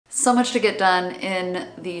So much to get done in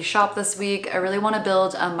the shop this week. I really want to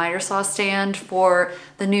build a miter saw stand for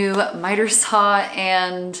the new miter saw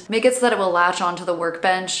and make it so that it will latch onto the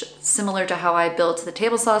workbench, similar to how I built the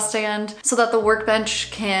table saw stand, so that the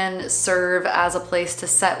workbench can serve as a place to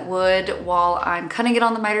set wood while I'm cutting it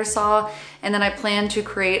on the miter saw. And then I plan to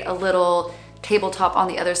create a little tabletop on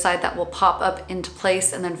the other side that will pop up into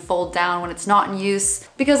place and then fold down when it's not in use.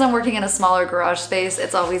 Because I'm working in a smaller garage space,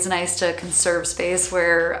 it's always nice to conserve space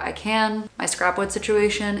where I can. My scrap wood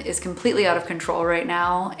situation is completely out of control right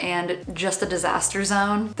now and just a disaster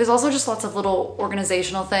zone. There's also just lots of little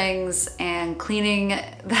organizational things and cleaning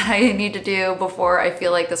that I need to do before I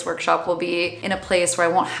feel like this workshop will be in a place where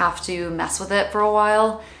I won't have to mess with it for a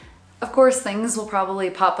while. Of course, things will probably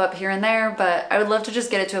pop up here and there, but I would love to just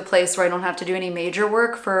get it to a place where I don't have to do any major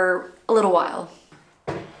work for a little while.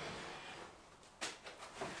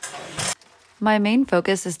 My main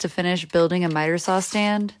focus is to finish building a miter saw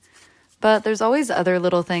stand, but there's always other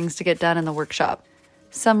little things to get done in the workshop.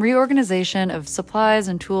 Some reorganization of supplies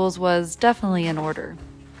and tools was definitely in order.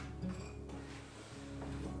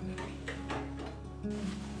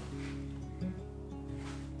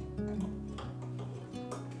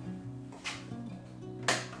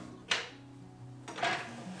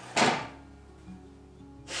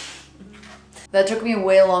 That took me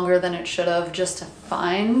way longer than it should have just to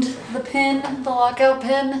find the pin, the lockout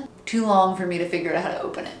pin. Too long for me to figure out how to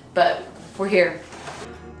open it, but we're here.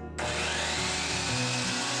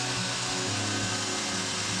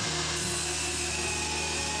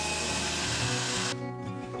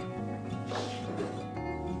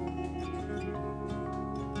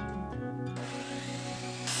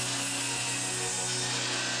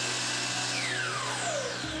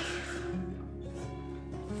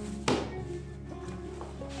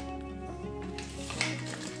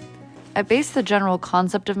 I base the general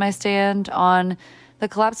concept of my stand on the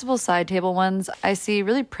collapsible side table ones I see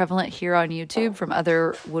really prevalent here on YouTube from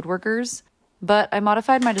other woodworkers, but I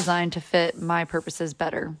modified my design to fit my purposes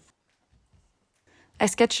better. I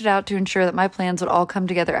sketched it out to ensure that my plans would all come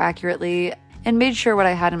together accurately and made sure what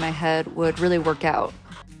I had in my head would really work out.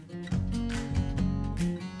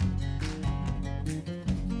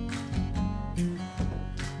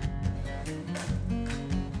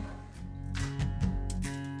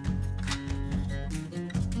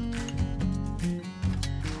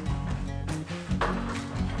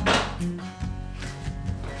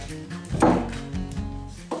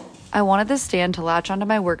 I wanted the stand to latch onto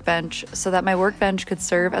my workbench so that my workbench could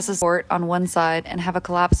serve as a support on one side and have a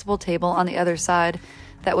collapsible table on the other side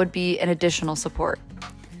that would be an additional support.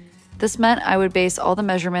 This meant I would base all the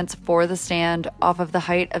measurements for the stand off of the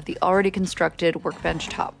height of the already constructed workbench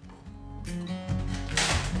top.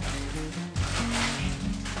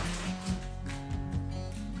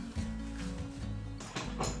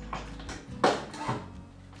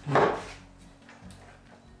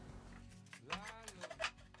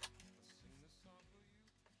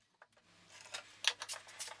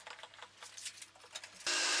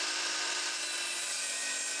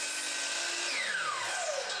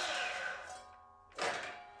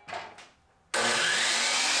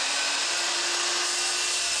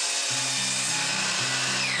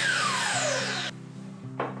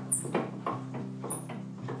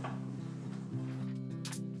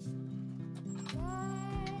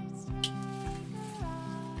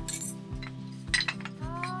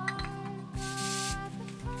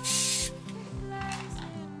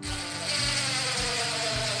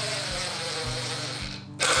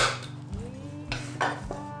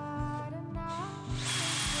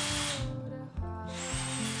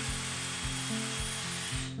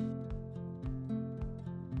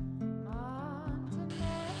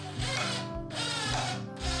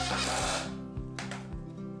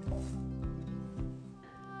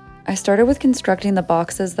 I started with constructing the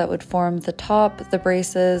boxes that would form the top, the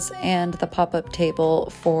braces, and the pop-up table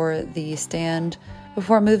for the stand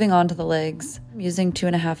before moving on to the legs using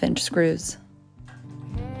 2.5-inch screws.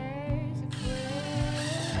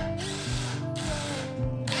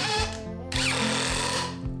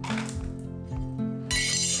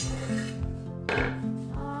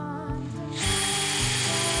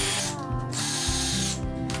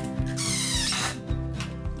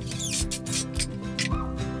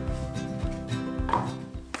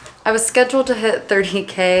 I was scheduled to hit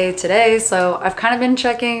 30K today, so I've kind of been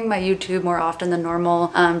checking my YouTube more often than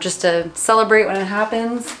normal, just to celebrate when it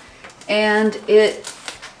happens, and it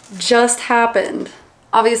just happened.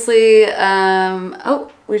 Obviously,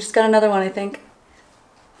 oh, we just got another one, I think.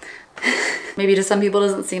 Maybe to some people it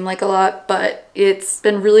doesn't seem like a lot, but it's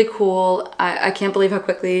been really cool. I can't believe how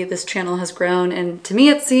quickly this channel has grown, and to me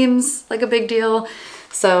it seems like a big deal.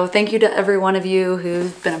 So thank you to every one of you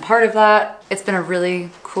who's been a part of that. It's been a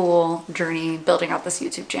really cool journey building out this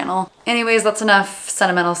YouTube channel. Anyways, that's enough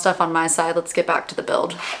sentimental stuff on my side. Let's get back to the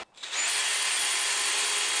build.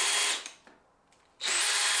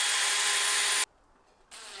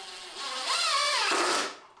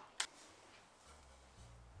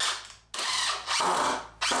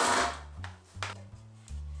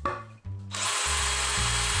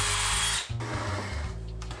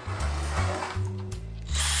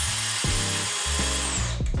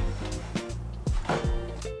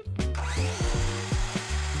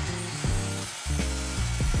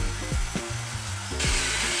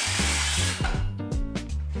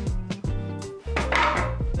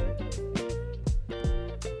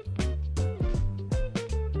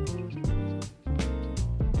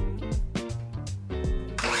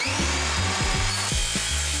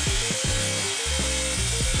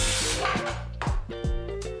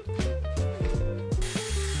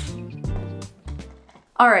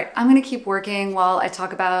 All right, I'm gonna keep working while I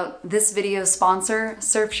talk about this video's sponsor,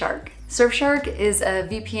 Surfshark. Surfshark is a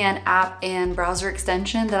VPN app and browser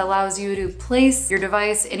extension that allows you to place your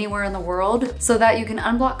device anywhere in the world so that you can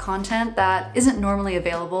unblock content that isn't normally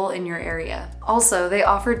available in your area. Also, they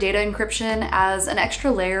offer data encryption as an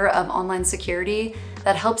extra layer of online security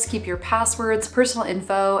that helps keep your passwords, personal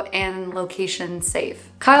info, and location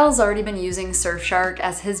safe. Kyle's already been using Surfshark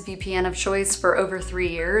as his VPN of choice for over 3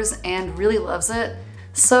 years and really loves it.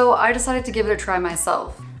 So I decided to give it a try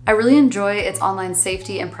myself. I really enjoy its online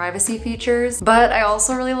safety and privacy features, but I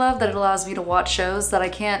also really love that it allows me to watch shows that I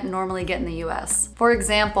can't normally get in the US. For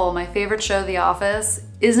example, my favorite show, The Office,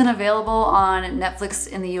 isn't available on Netflix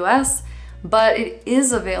in the US, but it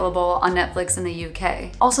is available on Netflix in the UK.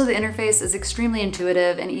 Also, the interface is extremely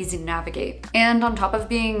intuitive and easy to navigate. And on top of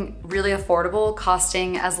being really affordable,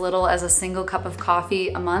 costing as little as a single cup of coffee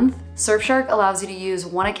a month, Surfshark allows you to use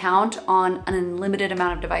one account on an unlimited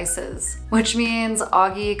amount of devices, which means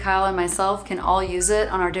Augie, Kyle, and myself can all use it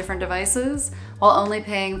on our different devices while only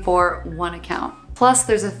paying for one account. Plus,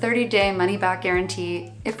 there's a 30-day money-back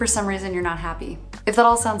guarantee if for some reason you're not happy. If that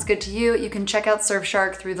all sounds good to you, you can check out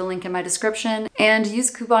Surfshark through the link in my description and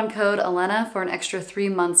use coupon code Elena for an extra 3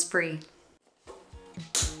 months free.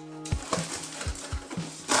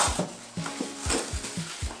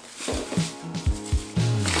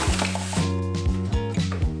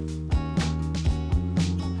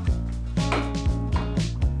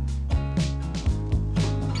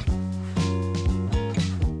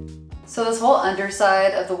 So this whole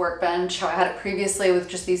underside of the workbench, how I had it previously with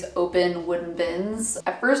just these open wooden bins,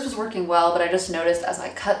 at first was working well, but I just noticed as I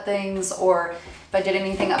cut things or if I did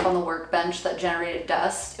anything up on the workbench that generated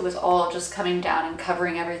dust, it was all just coming down and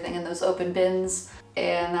covering everything in those open bins,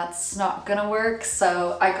 and that's not gonna work.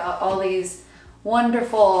 So I got all these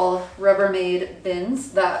wonderful Rubbermaid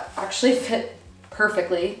bins that actually fit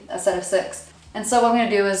perfectly, a set of 6. And so what I'm gonna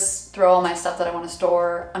do is throw all my stuff that I wanna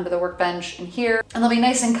store under the workbench in here, and they'll be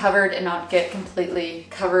nice and covered and not get completely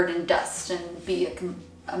covered in dust and be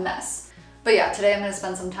a mess. But yeah, today I'm gonna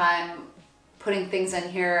spend some time putting things in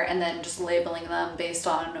here and then just labeling them based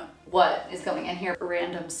on what is going in here.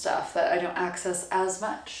 Random stuff that I don't access as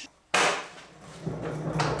much.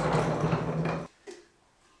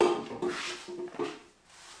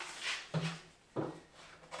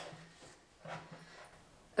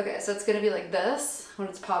 Okay, so it's gonna be like this when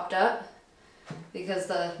it's popped up because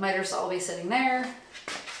the miter saw will be sitting there.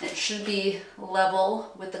 And it should be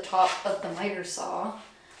level with the top of the miter saw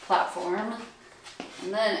platform.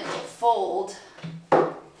 And then it will fold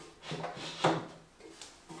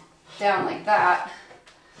down like that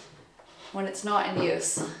when it's not in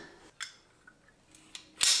use.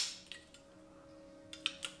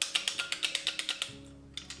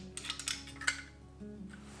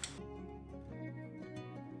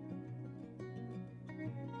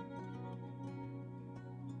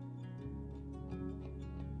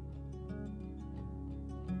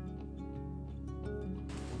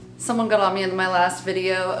 Someone got on me in my last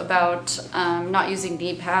video about not using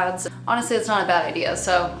knee pads. Honestly, it's not a bad idea,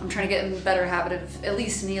 so I'm trying to get in a better habit of at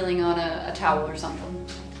least kneeling on a towel or something.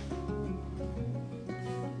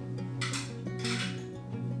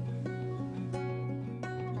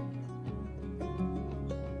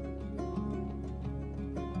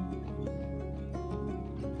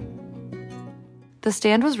 The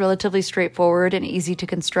stand was relatively straightforward and easy to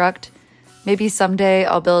construct. Maybe someday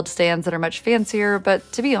I'll build stands that are much fancier,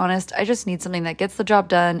 but to be honest, I just need something that gets the job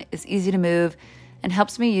done, is easy to move, and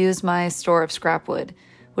helps me use my store of scrap wood,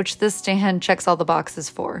 which this stand checks all the boxes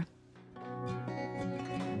for.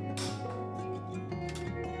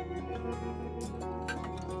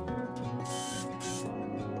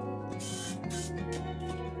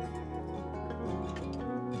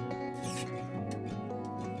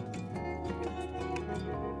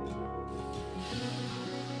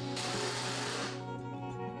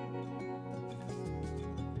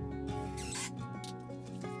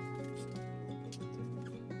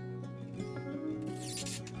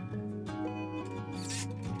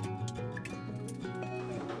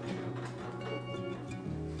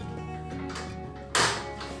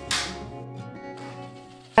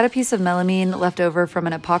 I had a piece of melamine left over from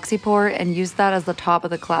an epoxy pour and used that as the top of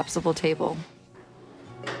the collapsible table.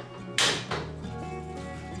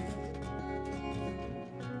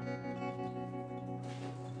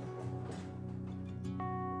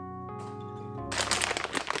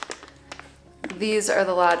 These are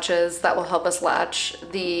the latches that will help us latch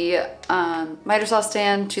the miter saw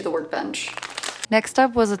stand to the workbench. Next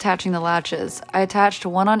up was attaching the latches. I attached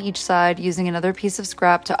one on each side using another piece of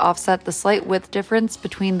scrap to offset the slight width difference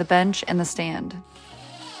between the bench and the stand.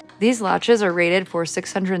 These latches are rated for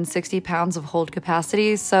 660 pounds of hold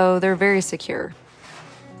capacity, so they're very secure.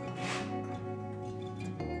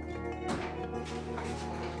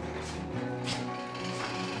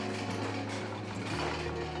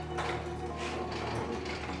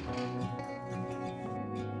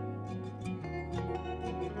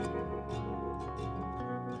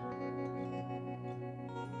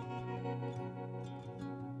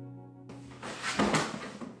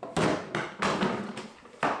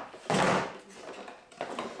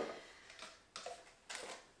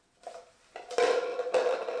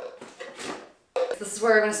 This is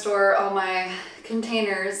where I'm going to store all my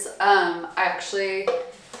containers. I actually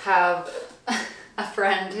have a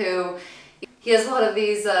friend who, he has a lot of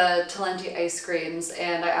these Talenti ice creams,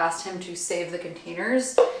 and I asked him to save the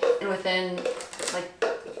containers, and within like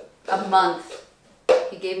a month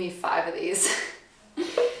he gave me 5 of these.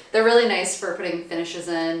 They're really nice for putting finishes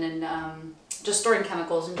in and just storing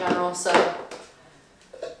chemicals in general. So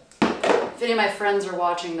if any of my friends are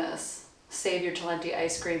watching this, save your Talenti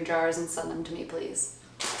ice cream jars and send them to me, please.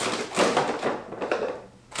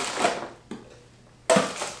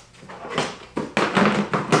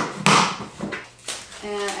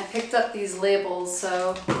 And I picked up these labels,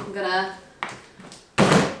 so I'm gonna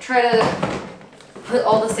try to put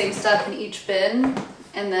all the same stuff in each bin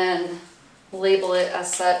and then label it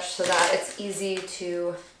as such so that it's easy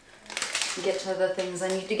to get to the things I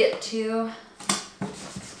need to get to.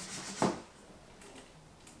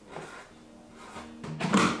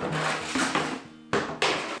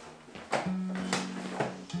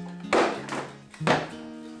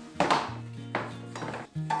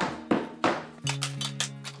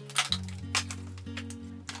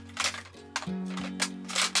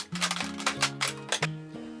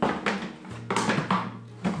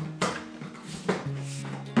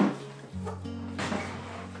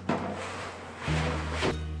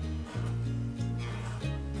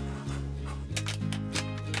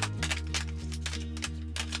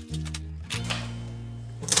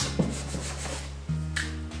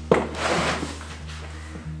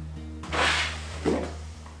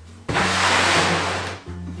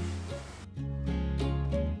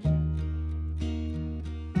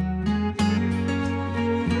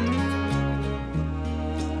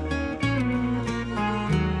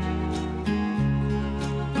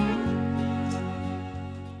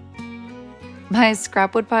 My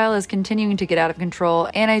scrapwood pile is continuing to get out of control,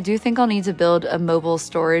 and I do think I'll need to build a mobile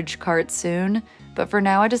storage cart soon, but for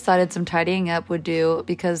now I decided some tidying up would do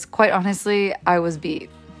because, quite honestly, I was beat.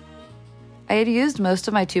 I had used most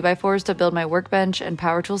of my 2x4s to build my workbench and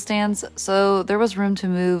power tool stands, so there was room to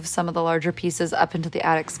move some of the larger pieces up into the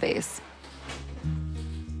attic space.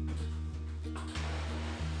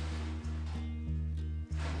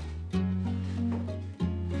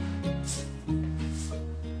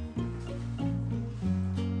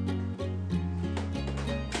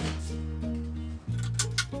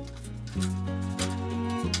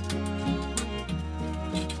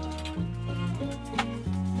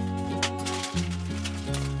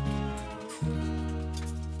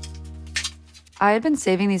 I had been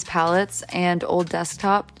saving these pallets and old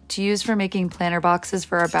desktop to use for making planter boxes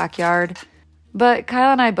for our backyard, but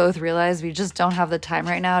Kyle and I both realized we just don't have the time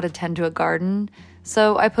right now to tend to a garden,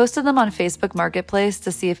 so I posted them on Facebook Marketplace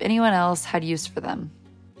to see if anyone else had use for them.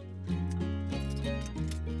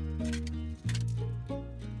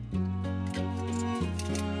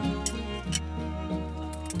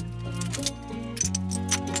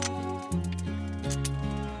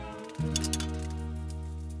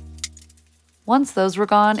 Once those were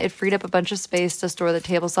gone, it freed up a bunch of space to store the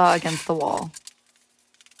table saw against the wall.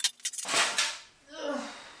 Ugh.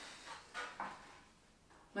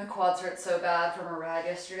 My quads hurt so bad from a ride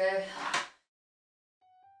yesterday.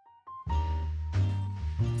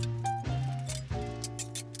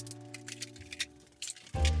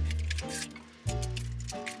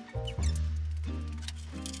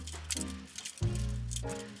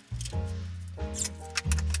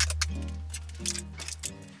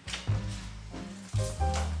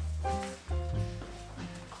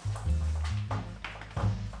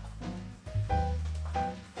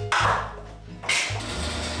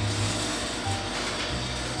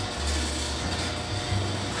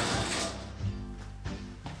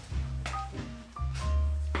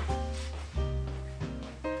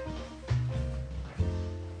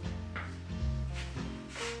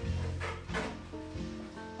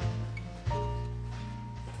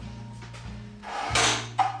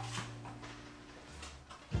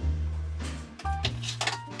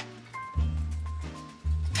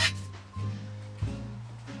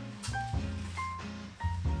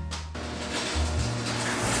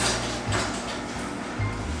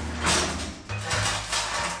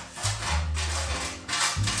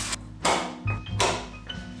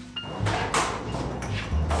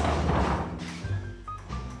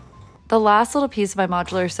 The last little piece of my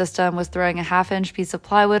modular system was throwing a 1/2-inch piece of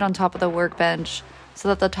plywood on top of the workbench so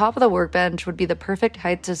that the top of the workbench would be the perfect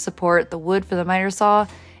height to support the wood for the miter saw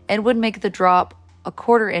and would make the drop a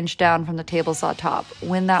 1/4 inch down from the table saw top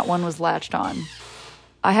when that one was latched on.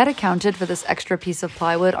 I had accounted for this extra piece of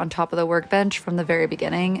plywood on top of the workbench from the very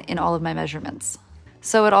beginning in all of my measurements.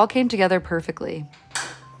 So it all came together perfectly.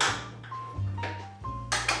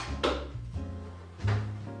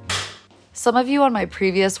 Some of you on my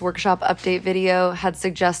previous workshop update video had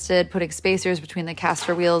suggested putting spacers between the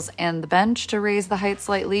caster wheels and the bench to raise the height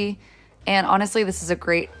slightly, and honestly this is a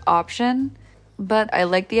great option, but I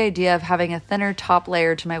like the idea of having a thinner top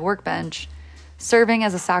layer to my workbench, serving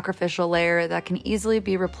as a sacrificial layer that can easily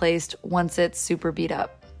be replaced once it's super beat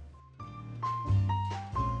up.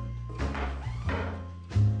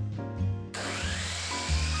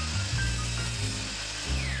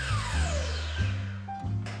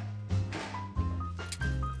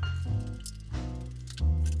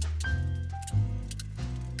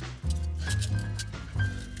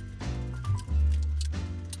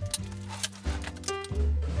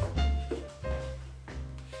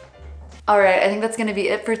 All right, I think that's gonna be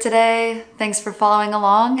it for today. Thanks for following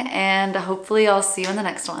along, and hopefully I'll see you in the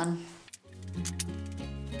next one.